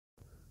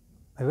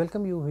I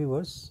welcome you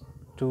viewers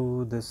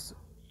to the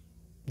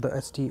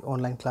ST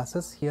online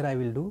classes. Here I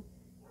will do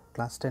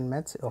class 10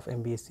 maths of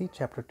MBSc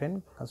chapter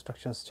 10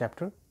 constructions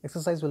chapter.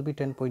 Exercise will be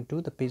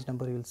 10.2. The page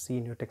number you will see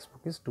in your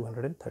textbook is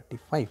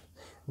 235.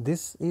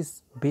 This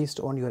is based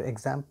on your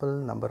example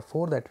number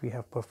 4 that we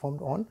have performed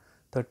on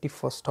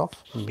 31st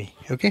of May.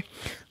 Okay,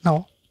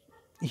 now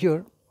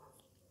here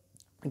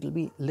it will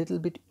be little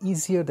bit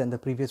easier than the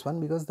previous one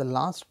because the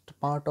last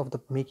part of the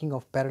making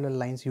of parallel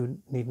lines you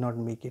need not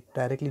make it,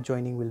 directly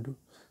joining will do.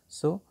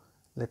 So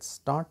let's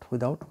start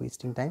without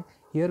wasting time.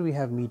 Here we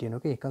have median.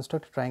 Okay,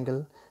 construct a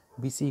triangle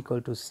BC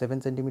equal to 7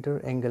 centimeter,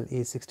 angle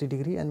A 60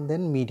 degree, and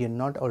then median,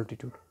 not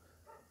altitude,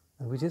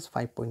 which is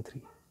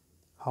 5.3.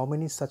 How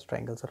many such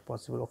triangles are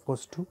possible? Of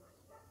course 2.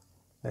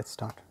 Let's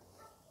start.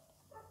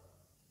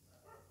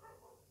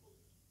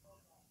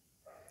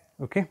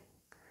 Okay,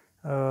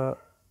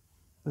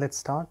 let's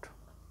start.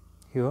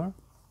 Here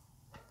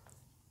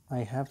I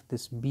have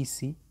this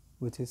BC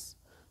which is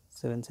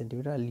 7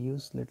 centimeter. I'll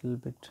use little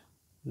bit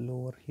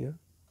lower here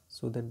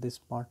so that this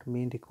part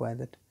may require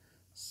that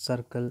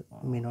circle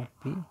may not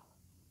be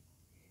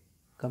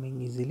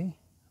coming easily.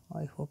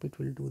 I hope it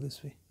will do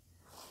this way.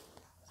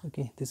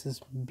 Okay, this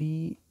is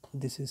B,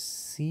 this is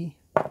C.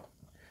 I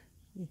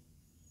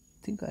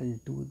think I'll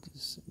do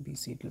this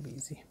BC, it will be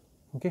easy.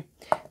 Okay,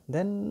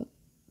 then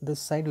this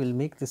side will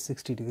make this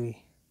 60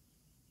 degree.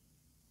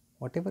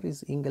 Whatever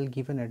is angle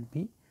given at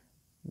B,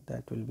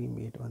 that will be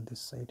made on this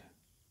side.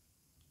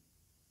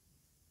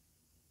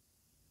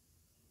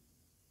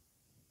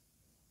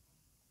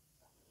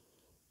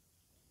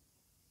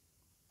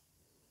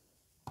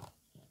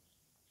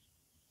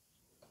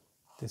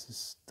 This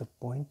is the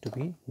point to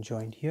be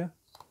joined here.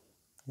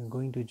 I'm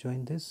going to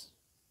join this.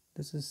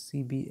 This is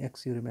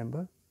CBX, you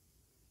remember.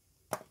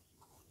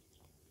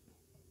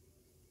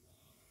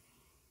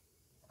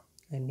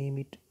 I name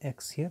it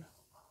X here.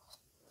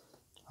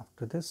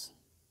 After this,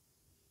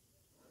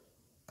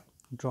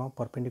 draw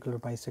perpendicular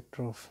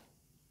bisector of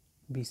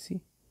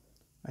BC.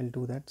 I'll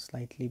do that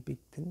slightly big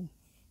thin,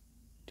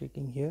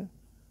 taking here,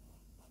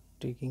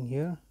 taking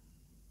here,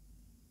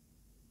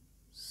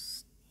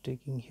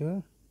 taking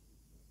here.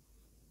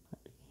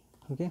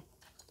 Okay,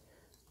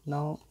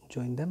 now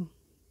join them,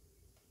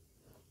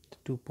 the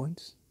 2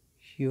 points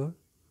here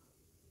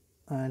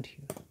and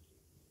here.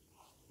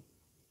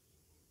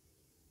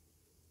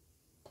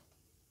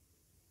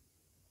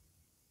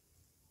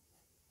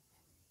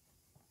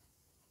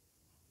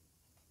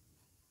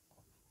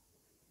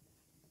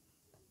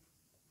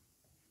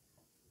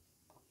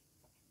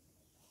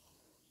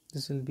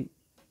 This will be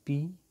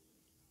P,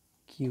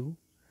 Q,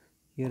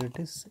 here it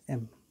is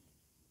M.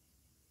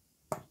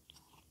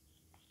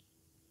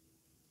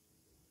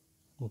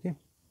 Okay,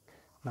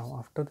 now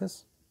after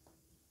this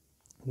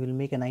we will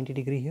make a 90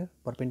 degree here,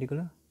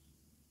 perpendicular.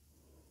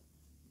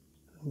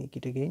 Make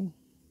it again,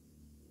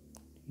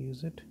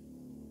 use it,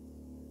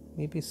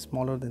 maybe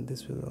smaller than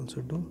this we will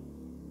also do.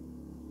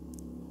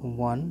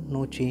 1,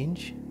 no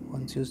change.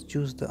 Once you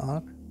choose the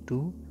arc.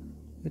 2,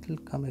 it will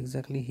come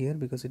exactly here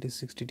because it is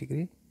 60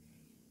 degree.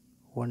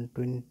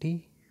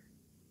 120,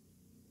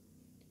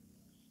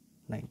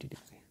 90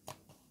 degree.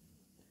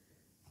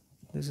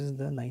 This is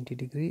the 90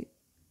 degree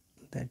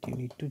that you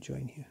need to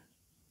join here.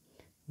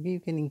 Okay, you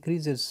can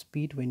increase your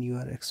speed when you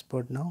are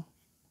expert now.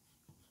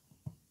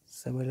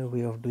 Similar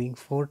way of doing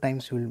 4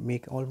 times, you will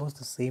make almost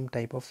the same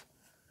type of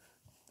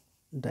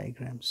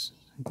diagrams.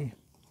 Okay,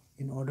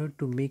 in order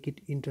to make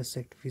it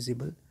intersect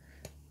visible,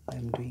 I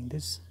am doing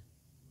this.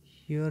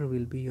 Here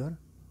will be your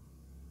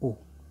O.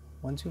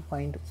 Once you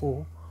find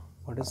O,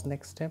 what is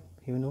next step?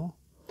 You know,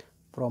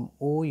 from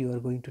O you are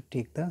going to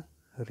take the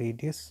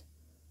radius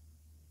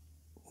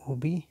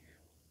OB,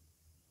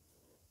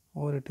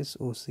 or it is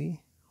OC,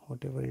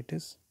 whatever it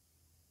is,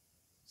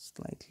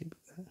 slightly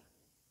bigger.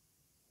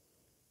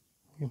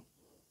 Okay.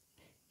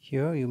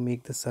 Here you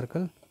make the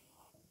circle.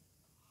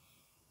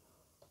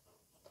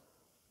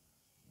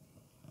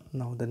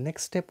 Now the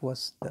next step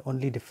was the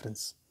only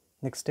difference.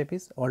 Next step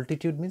is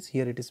altitude, means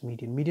here it is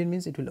median. Median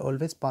means it will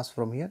always pass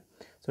from here.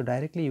 So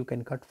directly you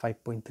can cut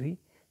 5.3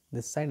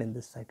 this side and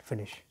this side,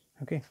 finish.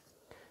 Okay,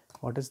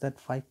 what is that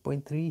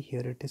 5.3?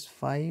 Here it is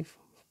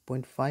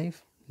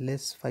 5.5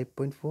 less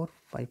 5.4,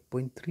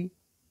 5.3.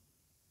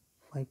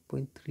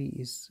 5.3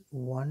 is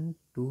 1,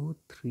 2,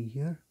 3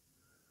 here,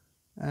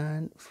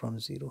 and from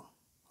 0.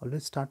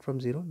 Always start from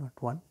 0, not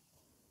 1.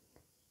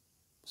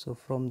 So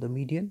from the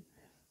median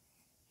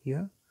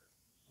here,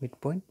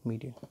 midpoint,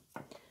 median.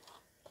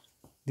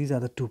 These are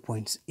the 2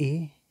 points,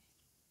 A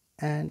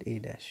and A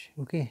dash.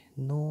 Okay,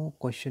 no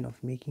question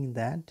of making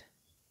that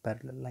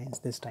parallel lines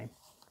this time.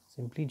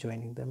 Simply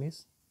joining them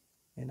is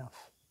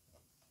enough.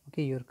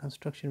 Okay, your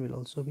construction will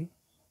also be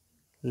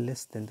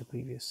less than the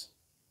previous.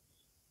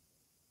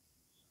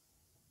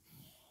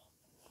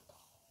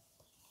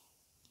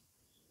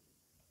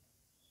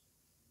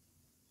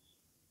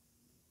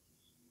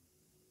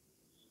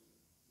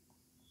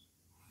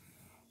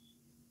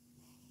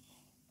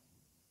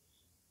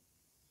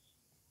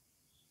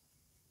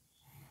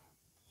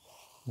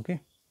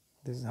 Okay,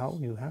 this is how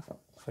you have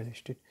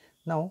finished it.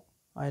 Now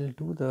I'll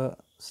do the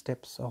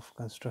steps of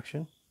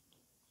construction.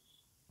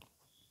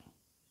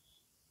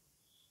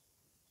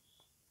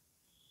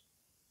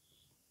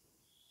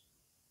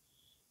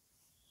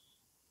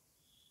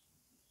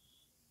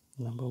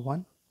 Number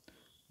 1,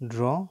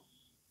 draw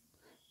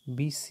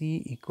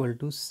BC equal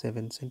to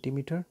 7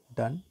 centimeter,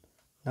 done.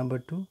 Number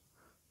 2,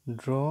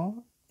 draw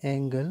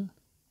angle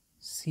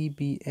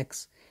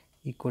CBX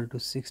equal to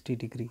 60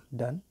 degree,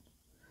 done.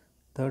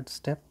 Third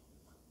step,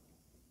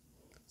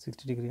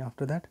 60 degree.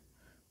 After that,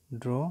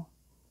 draw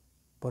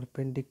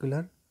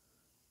perpendicular.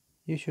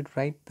 You should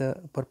write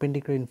the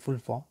perpendicular in full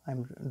form.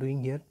 I'm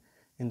doing here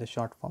in the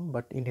short form,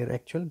 but in your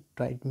actual,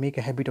 try make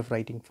a habit of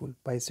writing full.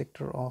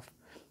 Bisector of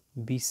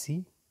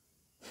BC,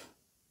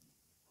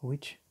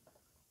 which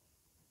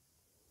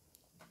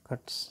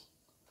cuts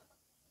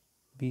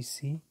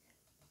BC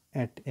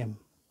at M.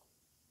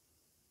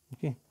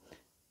 Okay,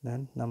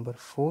 then number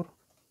 4,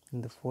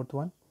 in the fourth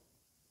one,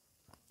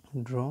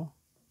 draw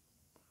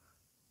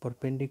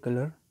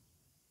perpendicular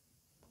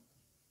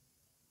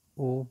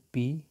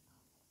OB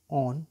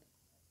on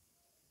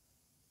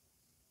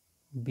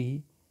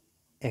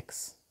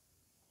BX,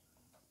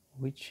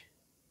 which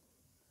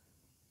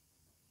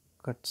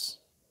cuts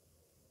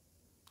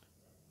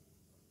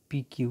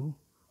PQ.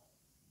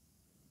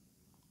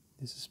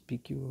 This is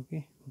PQ,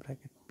 okay,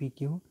 bracket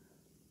PQ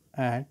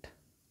at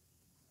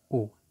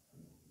O.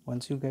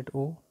 Once you get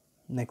O,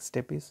 next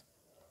step is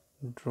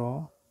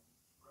draw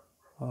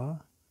a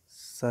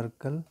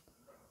circle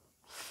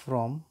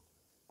from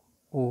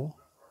O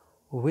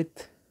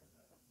with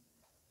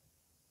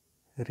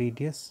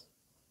radius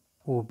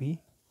OB.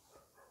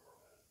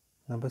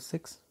 Number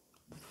 6,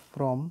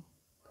 from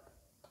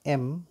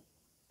M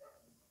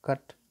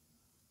cut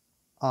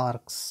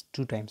arcs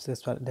 2 times.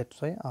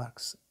 That's why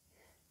arcs.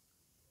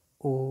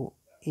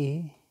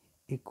 OA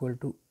equal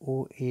to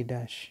OA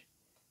dash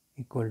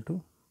equal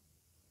to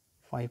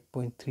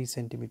 5.3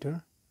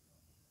 centimeter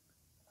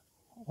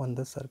on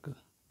the circle.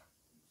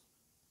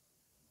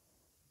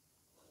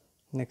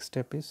 Next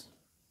step is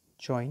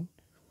join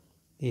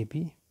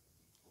AB,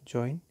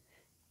 join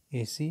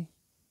AC,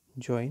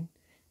 join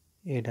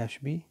A dash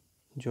B,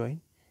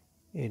 join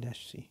A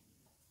dash C.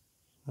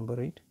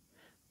 Number 8,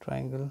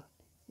 triangle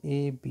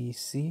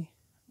ABC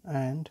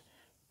and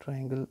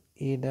triangle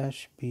A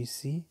dash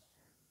BC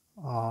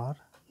are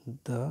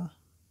the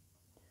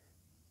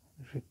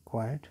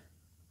required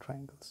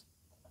triangles.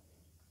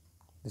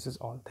 This is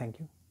all. Thank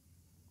you.